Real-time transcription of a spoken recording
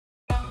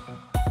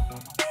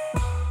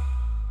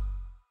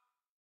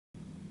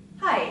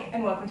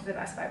and welcome to the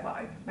Best Buy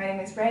vlog. My name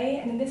is Ray,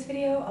 and in this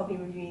video I'll be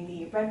reviewing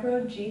the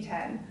Redroad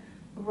G10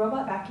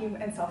 robot vacuum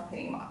and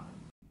self-cleaning mop.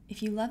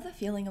 If you love the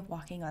feeling of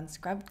walking on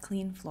scrubbed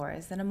clean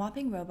floors, then a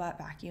mopping robot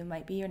vacuum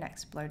might be your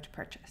next splurge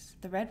purchase.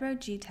 The Redroad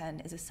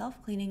G10 is a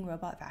self-cleaning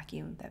robot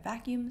vacuum that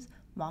vacuums,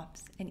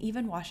 mops, and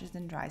even washes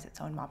and dries its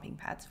own mopping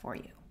pads for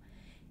you.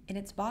 In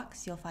its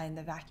box, you'll find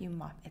the vacuum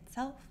mop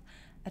itself,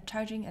 a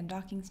charging and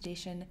docking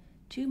station,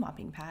 2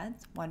 mopping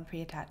pads, one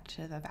pre-attached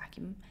to the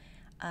vacuum,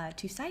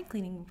 2 side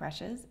cleaning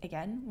brushes,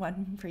 again,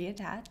 one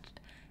pre-attached,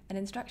 an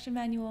instruction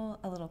manual,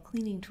 a little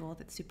cleaning tool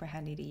that's super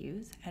handy to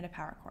use, and a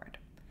power cord.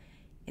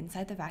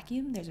 Inside the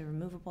vacuum, there's a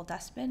removable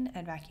dustbin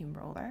and vacuum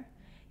roller.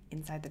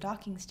 Inside the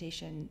docking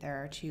station, there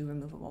are 2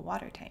 removable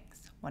water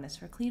tanks. One is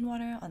for clean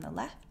water on the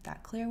left,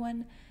 that clear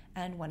one,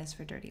 and one is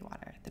for dirty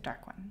water, the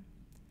dark one.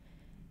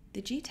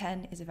 The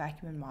G10 is a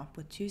vacuum and mop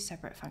with 2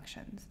 separate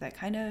functions that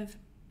kind of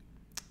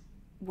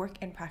work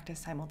in practice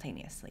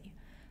simultaneously.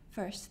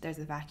 First, there's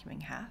the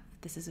vacuuming half.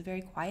 This is a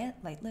very quiet,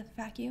 light lift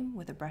vacuum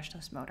with a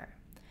brushless motor.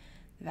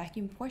 The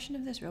vacuum portion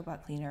of this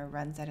robot cleaner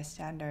runs at a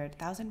standard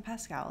 1000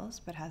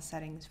 pascals, but has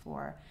settings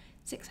for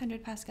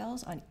 600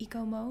 pascals on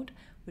eco mode,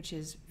 which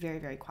is very,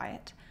 very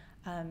quiet,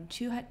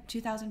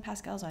 2000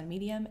 pascals on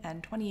medium,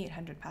 and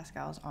 2800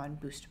 pascals on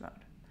boost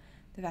mode.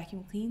 The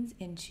vacuum cleans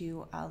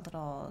into a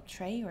little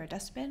tray or a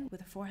dustbin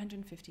with a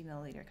 450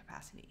 milliliter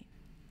capacity.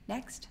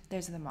 Next,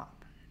 there's the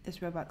mop.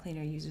 This robot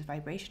cleaner uses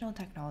vibrational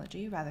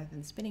technology rather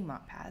than spinning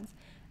mop pads,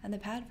 and the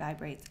pad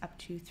vibrates up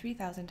to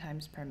 3,000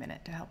 times per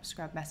minute to help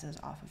scrub messes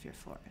off of your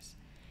floors.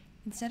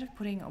 Instead of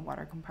putting a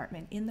water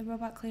compartment in the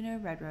robot cleaner,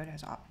 Redroad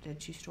has opted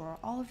to store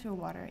all of your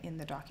water in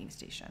the docking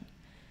station.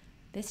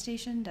 This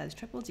station does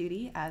triple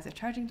duty as a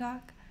charging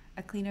dock,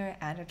 a cleaner,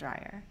 and a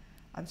dryer.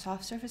 On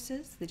soft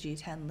surfaces, the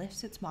G10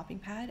 lifts its mopping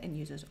pad and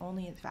uses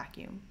only its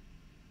vacuum,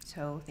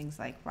 so things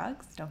like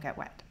rugs don't get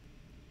wet.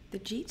 The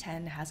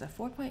G10 has a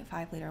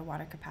 4.5 liter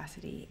water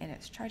capacity in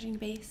its charging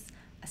base,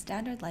 a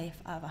standard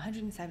life of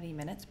 170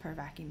 minutes per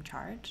vacuum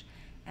charge,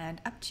 and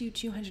up to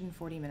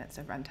 240 minutes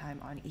of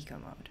runtime on eco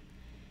mode.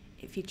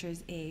 It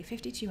features a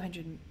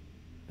 5200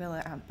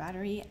 milliamp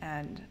battery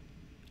and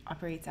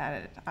operates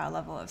at a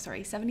level of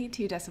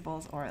 72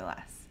 decibels or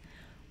less.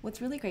 What's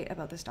really great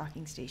about this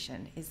docking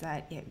station is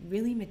that it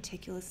really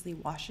meticulously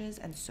washes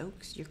and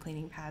soaks your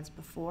cleaning pads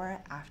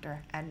before,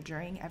 after, and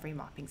during every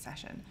mopping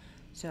session.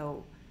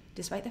 So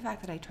despite the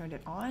fact that I turned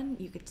it on,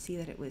 you could see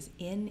that it was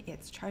in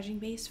its charging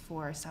base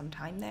for some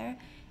time there,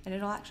 and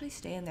it'll actually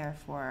stay in there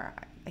for,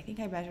 I think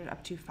I measured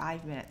up to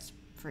 5 minutes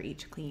for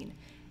each clean.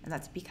 And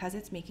that's because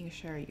it's making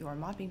sure your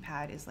mopping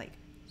pad is like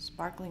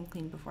sparkling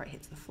clean before it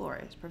hits the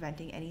floors,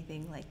 preventing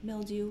anything like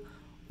mildew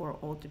or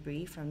old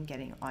debris from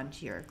getting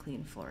onto your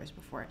clean floors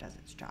before it does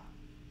its job.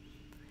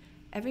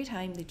 Every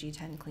time the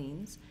G10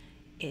 cleans,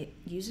 it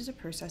uses a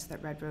process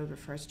that Redroad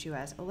refers to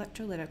as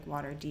electrolytic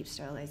water deep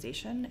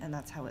sterilization, and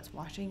that's how it's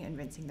washing and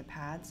rinsing the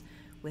pads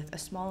with a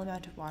small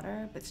amount of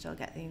water, but still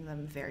getting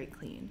them very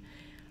clean.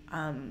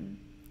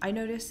 I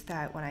noticed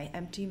that when I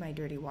empty my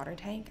dirty water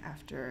tank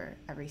after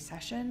every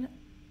session,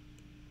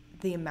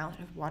 the amount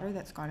of water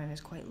that's gone in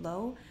is quite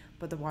low,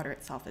 but the water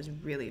itself is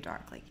really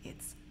dark. Like,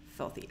 it's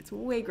filthy. It's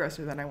way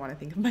grosser than I want to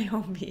think of my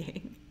home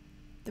being.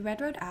 The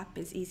Redroad app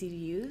is easy to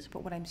use,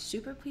 but what I'm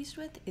super pleased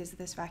with is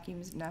this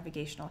vacuum's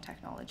navigational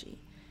technology.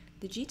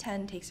 The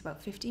G10 takes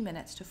about 50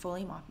 minutes to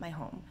fully mop my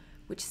home,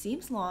 which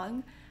seems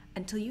long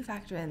until you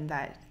factor in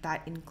that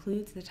that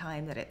includes the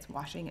time that it's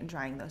washing and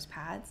drying those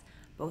pads,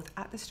 both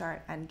at the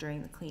start and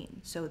during the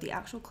clean. So the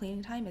actual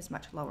cleaning time is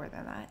much lower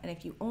than that, and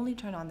if you only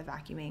turn on the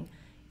vacuuming,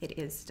 it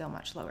is still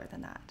much lower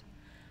than that.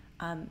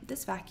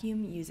 This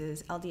vacuum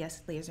uses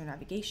LDS laser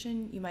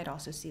navigation. You might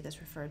also see this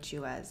referred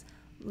to as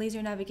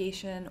laser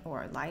navigation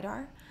or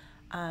LiDAR.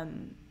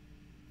 And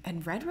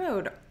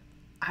Redroad,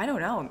 I don't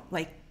know,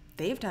 like,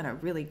 they've done a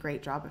really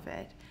great job of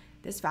it.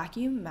 This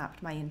vacuum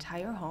mapped my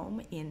entire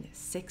home in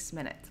 6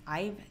 minutes.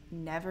 I've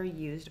never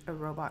used a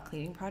robot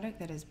cleaning product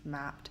that is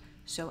mapped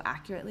so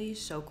accurately,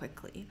 so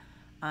quickly.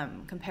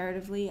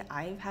 Comparatively,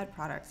 I've had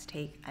products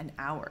take an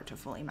hour to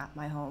fully map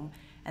my home,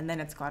 and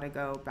then it's got to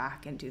go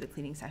back and do the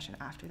cleaning session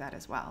after that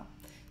as well.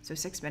 So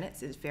 6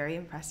 minutes is very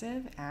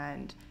impressive,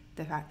 and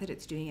the fact that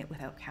it's doing it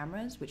without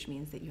cameras, which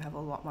means that you have a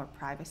lot more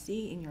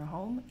privacy in your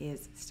home,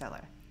 is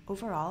stellar.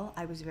 Overall,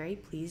 I was very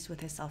pleased with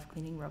this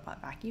self-cleaning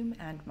robot vacuum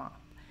and mop.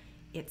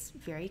 It's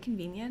very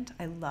convenient.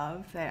 I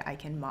love that I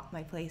can mop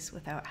my place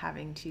without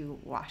having to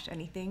wash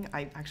anything.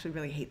 I actually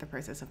really hate the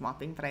process of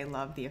mopping, but I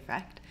love the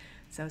effect.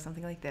 So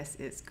something like this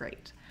is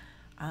great.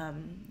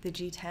 The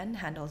G10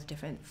 handles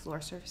different floor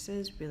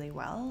surfaces really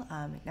well.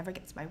 It never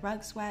gets my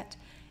rugs wet.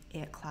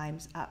 It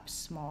climbs up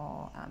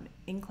small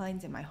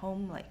inclines in my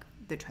home, like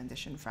the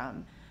transition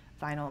from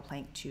vinyl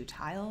plank to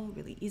tile,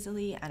 really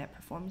easily, and it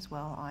performs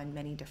well on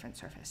many different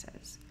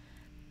surfaces.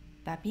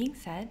 That being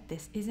said,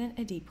 this isn't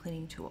a deep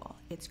cleaning tool.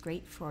 It's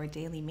great for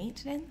daily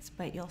maintenance,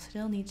 but you'll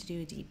still need to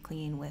do a deep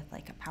clean with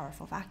like a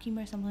powerful vacuum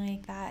or something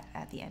like that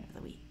at the end of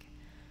the week.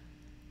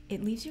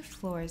 It leaves your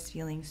floors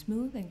feeling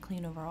smooth and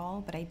clean overall,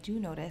 but I do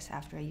notice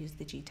after I use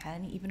the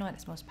G10, even on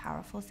its most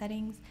powerful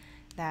settings,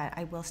 that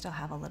I will still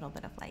have a little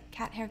bit of like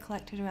cat hair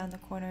collected around the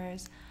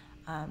corners,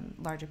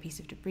 larger piece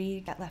of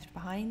debris get left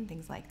behind,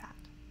 things like that.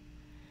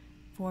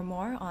 For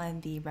more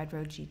on the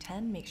Redroad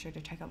G10, make sure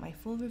to check out my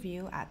full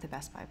review at the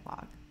Best Buy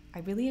blog. I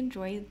really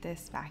enjoyed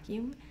this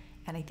vacuum,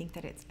 and I think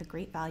that it's a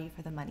great value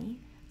for the money,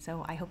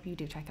 so I hope you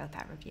do check out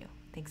that review.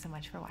 Thanks so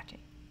much for watching.